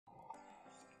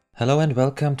Hello and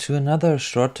welcome to another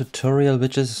short tutorial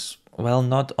which is, well,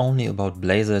 not only about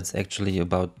Blazor, it's actually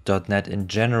about .NET in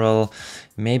general.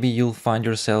 Maybe you'll find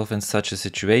yourself in such a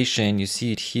situation, you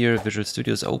see it here, Visual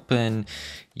Studio's open,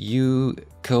 you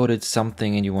coded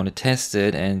something and you want to test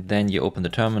it, and then you open the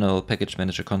terminal, package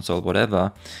manager console,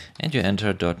 whatever, and you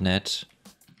enter .NET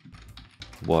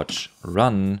watch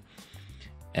run.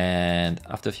 And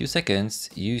after a few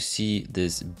seconds, you see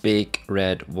this big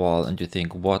red wall and you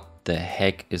think, what the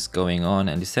heck is going on?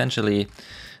 And essentially,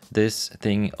 this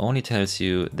thing only tells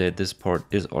you that this port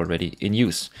is already in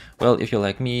use. Well, if you're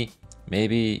like me,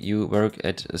 maybe you work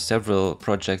at several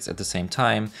projects at the same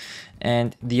time,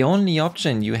 and the only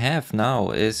option you have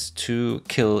now is to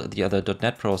kill the other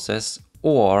 .NET process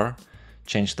or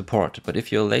change the port. But if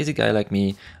you're a lazy guy like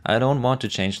me, I don't want to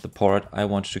change the port, I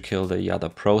want to kill the other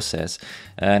process.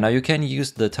 Now you can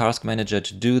use the task manager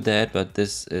to do that, but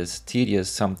this is tedious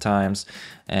sometimes.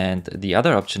 And the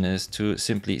other option is to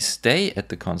simply stay at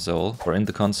the console or in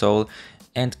the console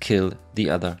and kill the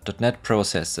other .NET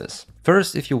processes.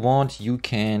 First, if you want, you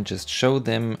can just show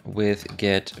them with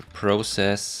get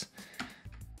process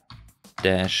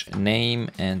dash name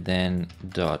and then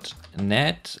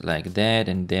 .NET like that,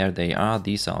 and there they are.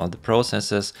 These are all the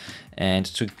processes, and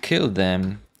to kill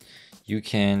them you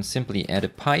can simply add a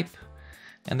pipe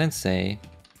and then say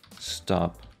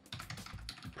stop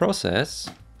process.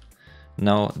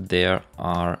 Now they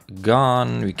are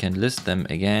gone. We can list them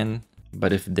again,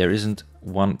 but if there isn't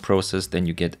one process, then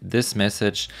you get this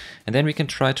message, and then we can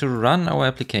try to run our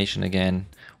application again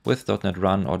with .NET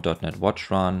Run or .NET Watch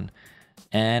Run.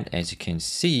 And as you can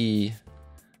see,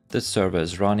 the server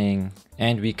is running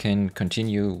and we can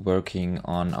continue working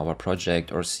on our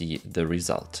project or see the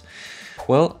result.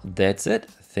 Well, that's it.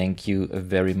 Thank you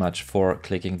very much for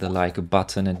clicking the like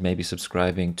button and maybe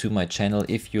subscribing to my channel.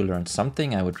 If you learned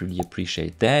something, I would really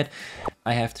appreciate that.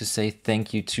 I have to say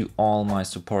thank you to all my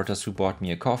supporters who bought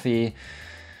me a coffee.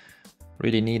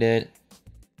 Really need it.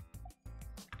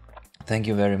 Thank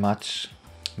you very much.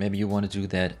 Maybe you want to do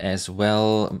that as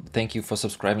well. Thank you for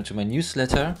subscribing to my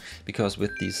newsletter, because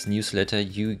with this newsletter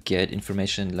you get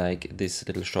information like this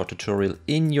little short tutorial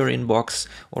in your inbox,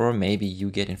 or maybe you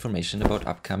get information about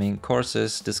upcoming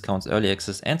courses, discounts, early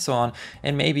access, and so on.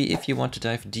 And maybe if you want to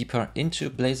dive deeper into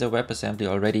Blazor WebAssembly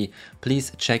already,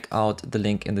 please check out the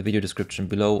link in the video description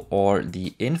below or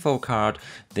the info card.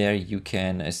 There you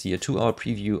can see a 2-hour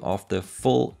preview of the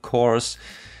full course,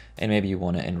 and maybe you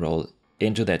want to enroll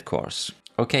into that course.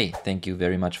 Okay, thank you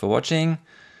very much for watching.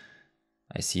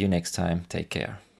 I see you next time. Take care.